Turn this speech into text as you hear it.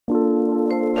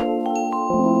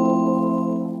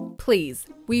Please,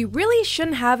 we really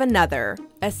shouldn't have another,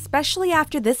 especially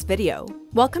after this video.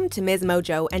 Welcome to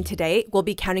MsMojo, and today we'll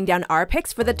be counting down our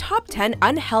picks for the top 10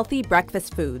 unhealthy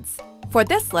breakfast foods. For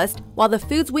this list, while the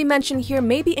foods we mention here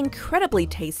may be incredibly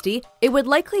tasty, it would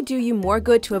likely do you more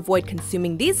good to avoid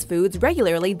consuming these foods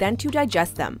regularly than to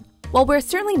digest them. While we're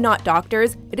certainly not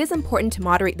doctors, it is important to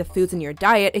moderate the foods in your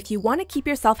diet if you want to keep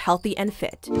yourself healthy and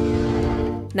fit.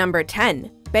 Number 10.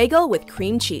 Bagel with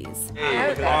cream cheese.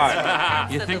 Hey,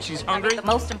 God. You think she's hungry?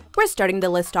 We're starting the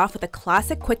list off with a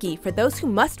classic quickie for those who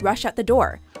must rush out the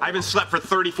door. I haven't slept for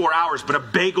 34 hours, but a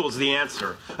bagel's the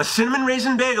answer. A cinnamon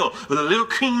raisin bagel with a little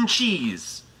cream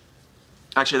cheese.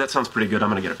 Actually, that sounds pretty good. I'm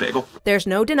gonna get a bagel. There's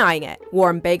no denying it.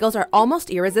 Warm bagels are almost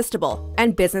irresistible,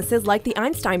 and businesses like the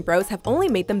Einstein Bros have only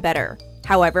made them better.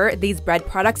 However, these bread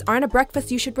products aren't a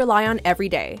breakfast you should rely on every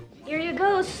day. Here you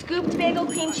go, scooped bagel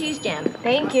cream cheese jam.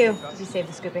 Thank you. You saved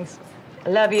the scoopings. I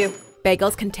love you.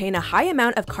 Bagels contain a high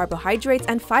amount of carbohydrates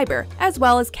and fiber, as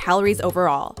well as calories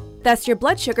overall. Thus, your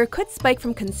blood sugar could spike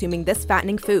from consuming this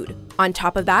fattening food. On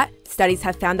top of that, studies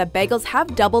have found that bagels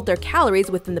have doubled their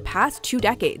calories within the past 2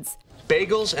 decades.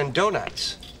 Bagels and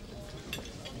donuts.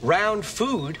 Round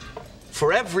food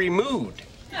for every mood.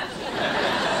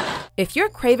 If you're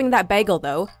craving that bagel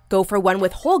though, go for one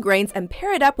with whole grains and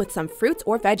pair it up with some fruits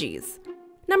or veggies.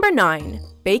 Number 9.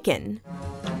 Bacon.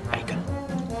 Bacon?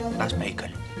 That's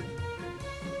bacon.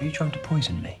 Are you trying to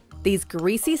poison me? These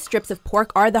greasy strips of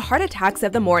pork are the heart attacks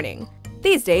of the morning.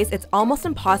 These days, it's almost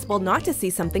impossible not to see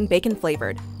something bacon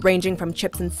flavored, ranging from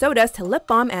chips and sodas to lip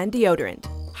balm and deodorant.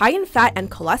 High in fat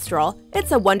and cholesterol,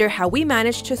 it's a wonder how we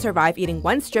managed to survive eating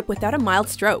one strip without a mild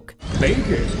stroke.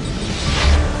 Bacon.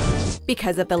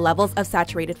 Because of the levels of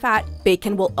saturated fat,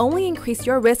 bacon will only increase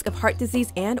your risk of heart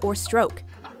disease and/or stroke.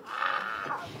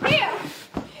 Here,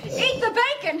 eat the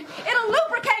bacon. It'll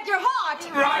lubricate your heart.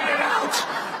 Ride it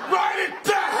out. Ride it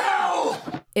to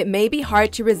hell. It may be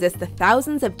hard to resist the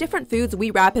thousands of different foods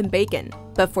we wrap in bacon,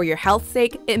 but for your health's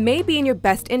sake, it may be in your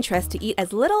best interest to eat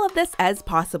as little of this as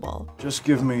possible. Just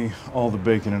give me all the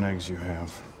bacon and eggs you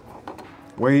have.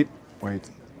 Wait.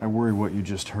 I worry what you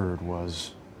just heard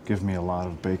was, give me a lot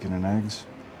of bacon and eggs.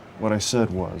 What I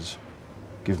said was,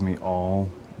 give me all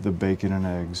the bacon and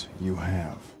eggs you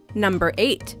have. Number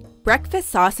 8. Breakfast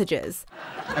sausages.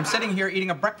 I'm sitting here eating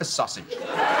a breakfast sausage.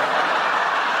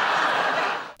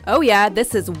 Oh yeah,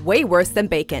 this is way worse than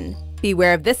bacon.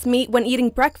 Beware of this meat when eating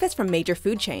breakfast from major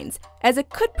food chains, as it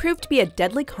could prove to be a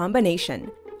deadly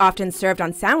combination. Often served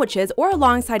on sandwiches or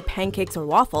alongside pancakes or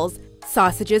waffles,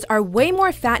 sausages are way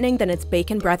more fattening than its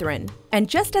bacon brethren, and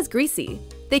just as greasy.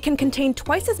 They can contain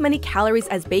twice as many calories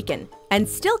as bacon, and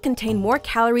still contain more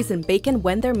calories than bacon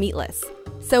when they're meatless.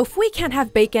 So if we can't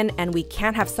have bacon and we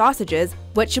can't have sausages,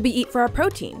 what should we eat for our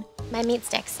protein? My meat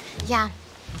sticks. Yeah,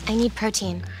 I need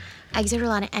protein. I exert a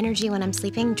lot of energy when I'm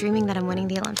sleeping, dreaming that I'm winning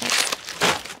the Olympics.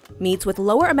 Meats with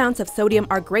lower amounts of sodium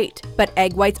are great, but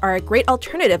egg whites are a great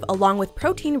alternative along with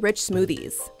protein-rich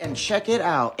smoothies. And check it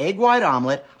out, egg white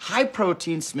omelet, high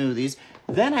protein smoothies.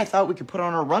 Then I thought we could put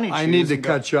on our running shoes. I need to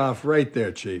cut you off right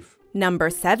there, Chief. Number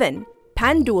 7.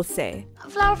 Pan dulce.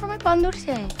 Flour for my pan dulce.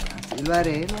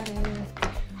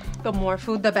 The more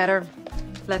food, the better.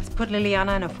 Let's put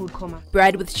Liliana in a food coma.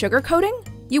 Bread with sugar coating?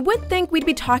 You would think we'd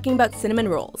be talking about cinnamon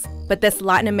rolls, but this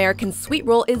Latin American sweet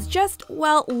roll is just,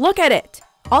 well, look at it!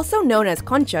 Also known as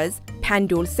conchas, pan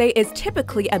dulce is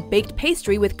typically a baked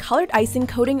pastry with colored icing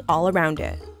coating all around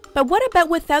it. But what about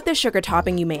without the sugar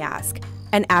topping, you may ask?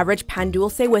 An average pan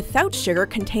dulce without sugar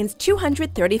contains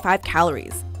 235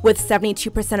 calories, with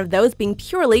 72% of those being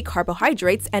purely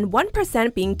carbohydrates and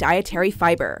 1% being dietary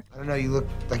fiber. I don't know, you look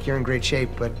like you're in great shape,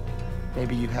 but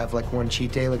maybe you have like one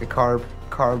cheat day, like a carb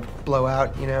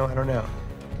blowout, you know? I don't know.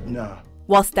 No.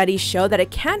 While studies show that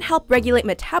it can help regulate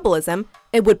metabolism,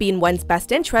 it would be in one's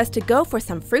best interest to go for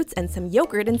some fruits and some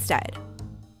yogurt instead.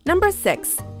 Number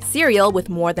 6. Cereal with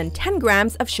more than 10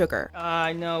 grams of sugar.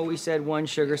 I know we said one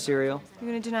sugar cereal. You're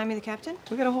gonna deny me the Captain?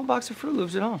 We got a whole box of Fruit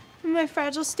Loops at home. In my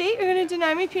fragile state, you're gonna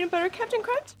deny me peanut butter Captain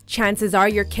Crunch? Chances are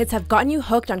your kids have gotten you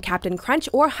hooked on Captain Crunch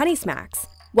or Honey Smacks.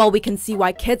 While we can see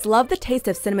why kids love the taste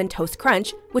of Cinnamon Toast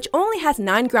Crunch, which only has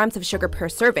 9 grams of sugar per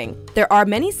serving, there are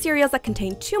many cereals that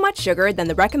contain too much sugar than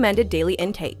the recommended daily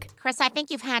intake. Chris, I think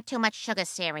you've had too much sugar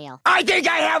cereal. I think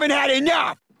I haven't had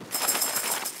enough!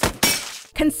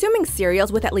 Consuming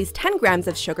cereals with at least 10 grams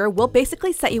of sugar will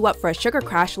basically set you up for a sugar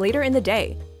crash later in the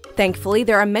day. Thankfully,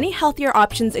 there are many healthier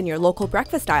options in your local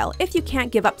breakfast aisle if you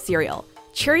can't give up cereal.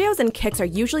 Cheerios and Kix are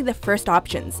usually the first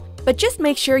options, but just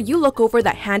make sure you look over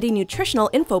that handy nutritional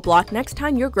info block next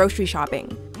time you're grocery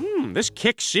shopping. This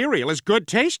Kix cereal is good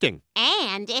tasting.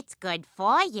 And it's good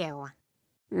for you.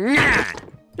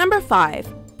 Number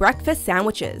 5. Breakfast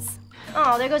sandwiches.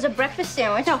 Oh, there goes a breakfast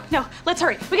sandwich. No, let's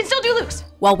hurry. We can still do Luke's.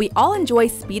 While we all enjoy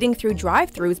speeding through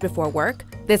drive-thrus before work,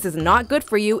 this is not good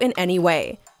for you in any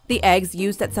way. The eggs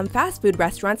used at some fast food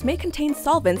restaurants may contain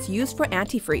solvents used for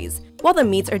antifreeze, while the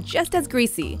meats are just as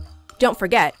greasy. Don't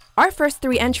forget, our first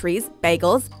 3 entries,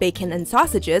 bagels, bacon, and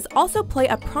sausages, also play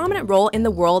a prominent role in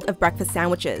the world of breakfast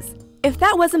sandwiches. If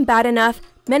that wasn't bad enough,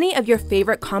 many of your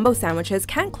favorite combo sandwiches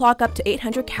can clock up to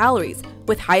 800 calories,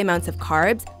 with high amounts of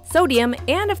carbs, sodium,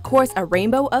 and of course a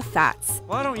rainbow of fats.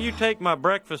 Why don't you take my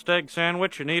breakfast egg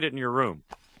sandwich and eat it in your room?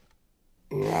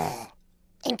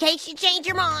 In case you change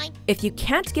your mind. If you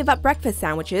can't give up breakfast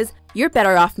sandwiches, you're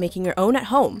better off making your own at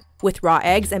home, with raw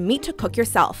eggs and meat to cook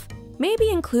yourself. Maybe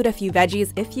include a few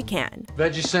veggies if you can.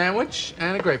 Veggie sandwich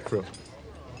and a grapefruit.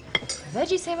 A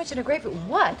veggie sandwich and a grapefruit.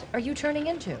 What are you turning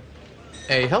into?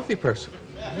 A healthy person.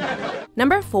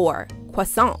 Number 4.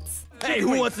 Croissants. Hey,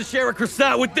 who wants to share a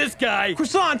croissant with this guy?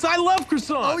 Croissants, I love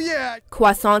croissants. Oh, yeah.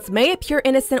 Croissants may appear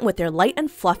innocent with their light and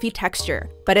fluffy texture,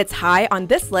 but it's high on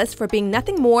this list for being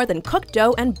nothing more than cooked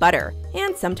dough and butter,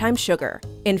 and sometimes sugar.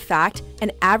 In fact,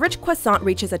 an average croissant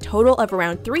reaches a total of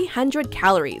around 300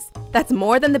 calories. That's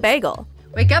more than the bagel.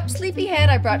 Wake up, sleepyhead.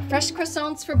 I brought fresh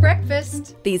croissants for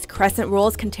breakfast. These crescent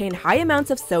rolls contain high amounts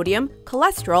of sodium,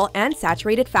 cholesterol, and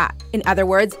saturated fat. In other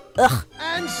words, ugh.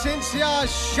 And since you're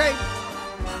shaped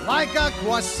like a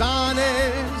croissant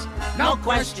is, no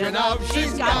question of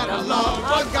she's gotta love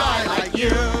a guy like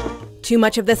you. Too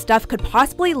much of this stuff could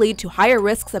possibly lead to higher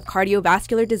risks of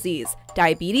cardiovascular disease,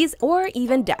 diabetes, or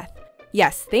even death.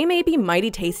 Yes, they may be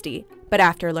mighty tasty, but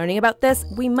after learning about this,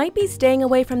 we might be staying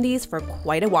away from these for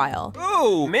quite a while.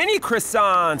 Ooh, mini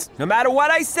croissants! No matter what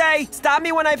I say, stop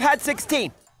me when I've had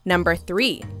 16. Number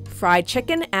 3. Fried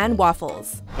chicken and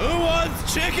waffles. Who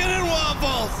wants chicken and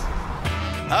waffles?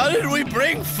 How did we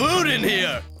bring food in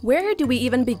here? Where do we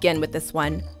even begin with this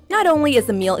one? Not only is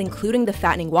the meal including the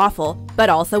fattening waffle, but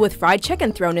also with fried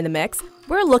chicken thrown in the mix,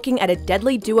 we're looking at a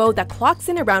deadly duo that clocks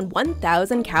in around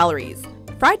 1,000 calories.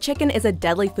 Fried chicken is a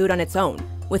deadly food on its own,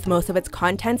 with most of its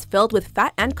contents filled with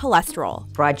fat and cholesterol.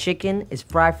 Fried chicken is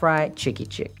fried chicky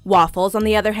chick. Waffles, on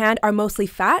the other hand, are mostly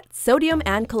fat, sodium,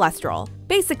 and cholesterol.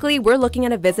 Basically, we're looking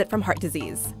at a visit from heart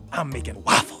disease. I'm making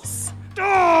waffles.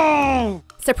 Oh!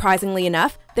 Surprisingly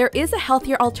enough, there is a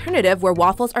healthier alternative where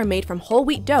waffles are made from whole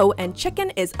wheat dough and chicken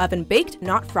is oven-baked,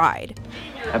 not fried.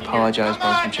 I apologize,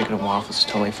 but some chicken and waffles is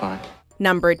totally fine.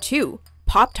 Number 2.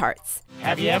 Pop-Tarts.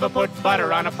 Have you ever put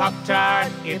butter on a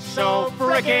Pop-Tart? It's so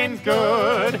frickin'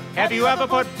 good. Have you ever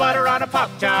put butter on a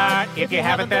Pop-Tart? If you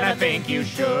haven't, then I think you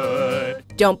should.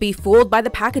 Don't be fooled by the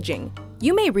packaging.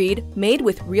 You may read, made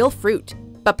with real fruit,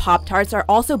 but Pop-Tarts are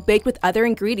also baked with other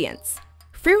ingredients.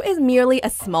 Fruit is merely a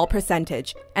small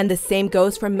percentage, and the same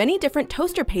goes for many different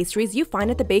toaster pastries you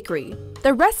find at the bakery.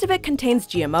 The rest of it contains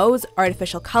GMOs,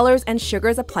 artificial colors, and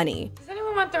sugars aplenty. Does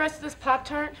anyone want the rest of this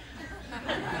Pop-Tart?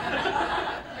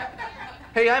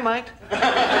 Hey, I might.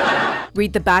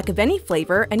 Read the back of any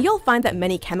flavor and you'll find that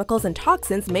many chemicals and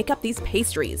toxins make up these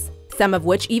pastries, some of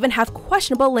which even have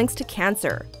questionable links to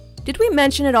cancer. Did we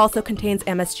mention it also contains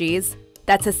MSGs?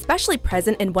 That's especially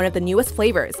present in one of the newest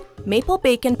flavors, Maple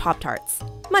Bacon Pop-Tarts.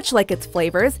 Much like its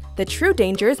flavors, the true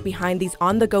dangers behind these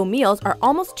on-the-go meals are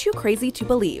almost too crazy to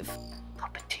believe.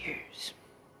 Puppeteers.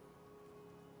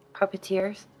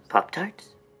 Puppeteers? Pop-Tarts?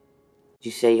 Did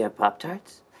you say you have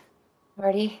Pop-Tarts?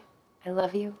 Marty, I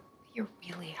love you. You're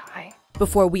really high.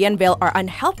 Before we unveil our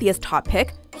unhealthiest top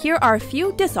pick, here are a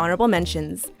few dishonorable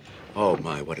mentions. Oh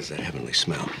my, what is that heavenly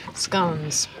smell?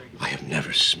 Scones. I have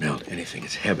never smelled anything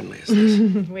as heavenly as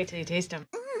this. Wait till you taste them.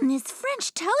 This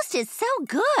French toast is so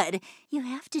good. You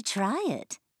have to try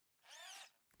it.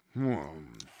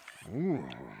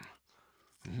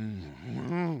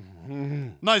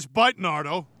 Nice bite,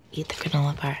 Nardo. Eat the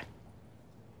granola bar.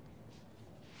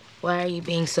 Why are you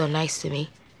being so nice to me?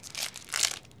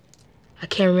 I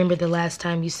can't remember the last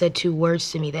time you said 2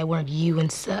 words to me that weren't you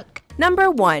and suck.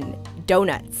 Number 1.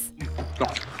 Doughnuts.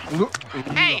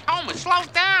 Hey, Homer, slow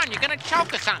down. You're gonna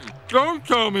choke or something. Don't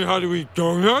tell me how to eat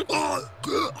donuts.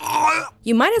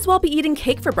 You might as well be eating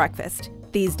cake for breakfast.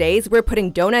 These days, we're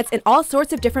putting donuts in all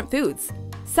sorts of different foods.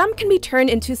 Some can be turned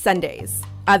into sundaes.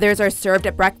 Others are served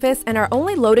at breakfast and are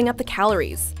only loading up the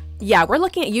calories. Yeah, we're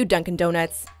looking at you, Dunkin'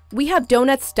 Donuts. We have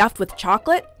donuts stuffed with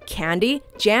chocolate, candy,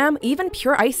 jam, even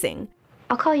pure icing.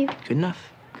 I'll call you. Good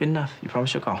enough. Good enough. You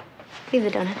promise you'll call. Leave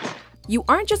the donuts. You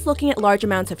aren't just looking at large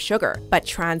amounts of sugar, but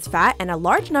trans fat and a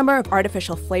large number of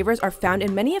artificial flavors are found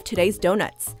in many of today's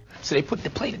donuts. So they put the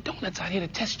plate of donuts out here to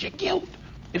test your guilt.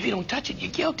 If you don't touch it,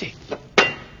 you're guilty.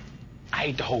 I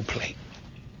ate the whole plate.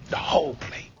 The whole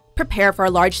plate. Prepare for a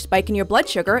large spike in your blood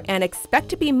sugar and expect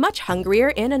to be much hungrier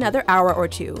in another hour or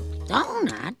two.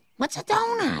 Donut? What's a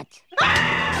donut?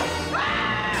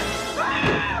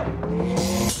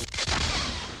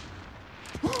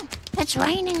 It's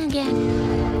raining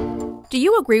again. Do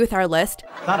you agree with our list?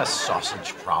 Not a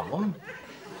sausage problem.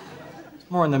 It's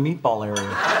more in the meatball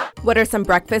area. What are some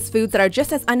breakfast foods that are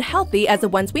just as unhealthy as the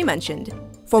ones we mentioned?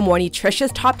 For more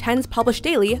nutritious top 10s published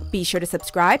daily, be sure to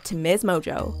subscribe to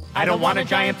MsMojo. I don't want a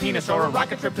giant penis or a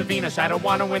rocket trip to Venus. I don't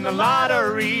want to win the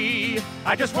lottery.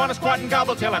 I just want to squat and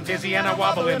gobble till I'm dizzy and I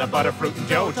wobble in a butterfruit and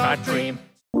Joe Tart dream.